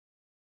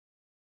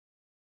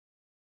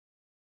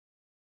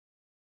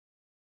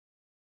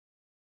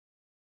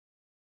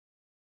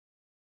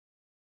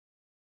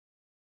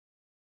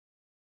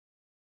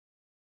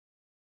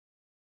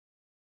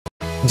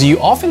Do you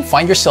often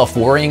find yourself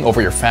worrying over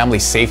your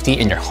family's safety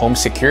and your home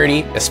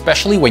security,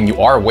 especially when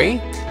you are away?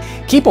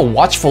 Keep a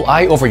watchful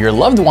eye over your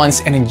loved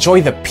ones and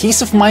enjoy the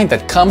peace of mind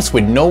that comes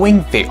with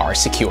knowing they are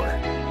secure.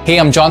 Hey,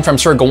 I'm John from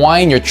Sir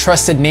Gawain, your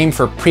trusted name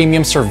for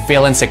premium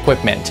surveillance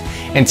equipment.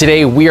 And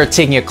today we are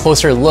taking a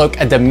closer look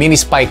at the Mini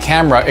Spy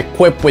camera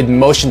equipped with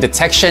motion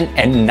detection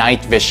and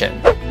night vision.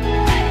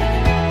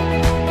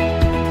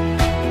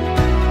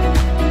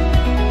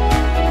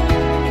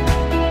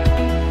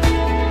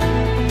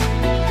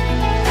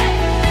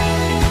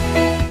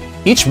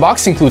 Each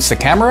box includes the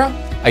camera,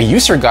 a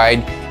user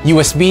guide,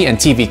 USB and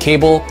TV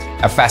cable,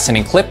 a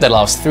fastening clip that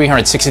allows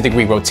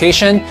 360-degree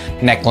rotation,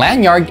 neck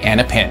lanyard, and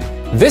a pin.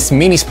 This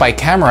Mini Spy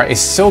camera is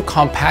so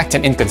compact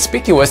and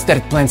inconspicuous that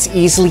it blends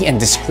easily and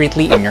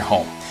discreetly in your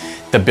home.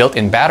 The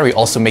built-in battery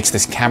also makes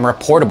this camera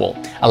portable,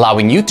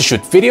 allowing you to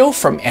shoot video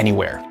from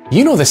anywhere.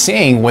 You know the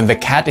saying, when the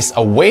cat is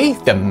away,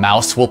 the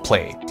mouse will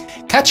play.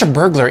 Catch a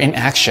burglar in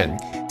action.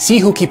 See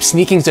who keeps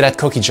sneaking to that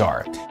cookie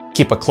jar.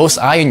 Keep a close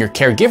eye on your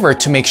caregiver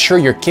to make sure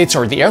your kids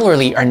or the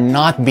elderly are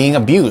not being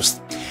abused.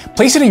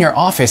 Place it in your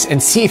office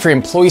and see if your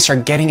employees are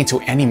getting into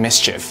any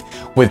mischief.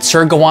 With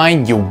Sir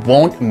Gawain, you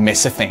won't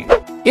miss a thing.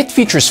 It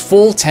features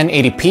full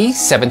 1080p,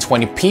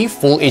 720p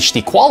Full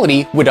HD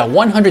quality with a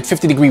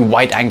 150-degree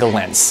wide-angle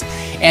lens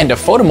and a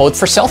photo mode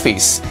for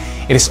selfies.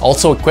 It is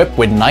also equipped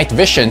with night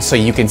vision so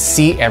you can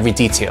see every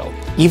detail,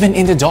 even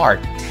in the dark.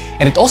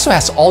 And it also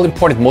has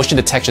all-important motion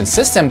detection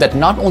system that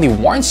not only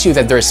warns you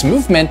that there is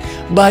movement,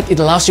 but it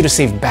allows you to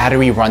save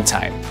battery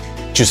runtime.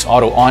 Choose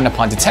auto on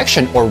upon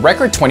detection or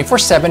record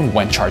 24/7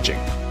 when charging.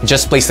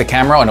 Just place the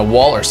camera on a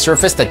wall or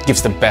surface that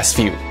gives the best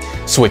view.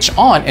 Switch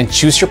on and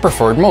choose your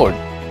preferred mode.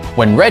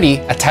 When ready,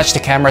 attach the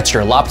camera to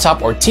your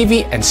laptop or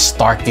TV and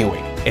start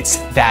viewing. It's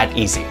that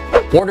easy.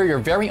 Order your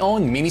very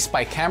own Mini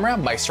Spy camera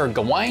by Sir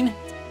Gawain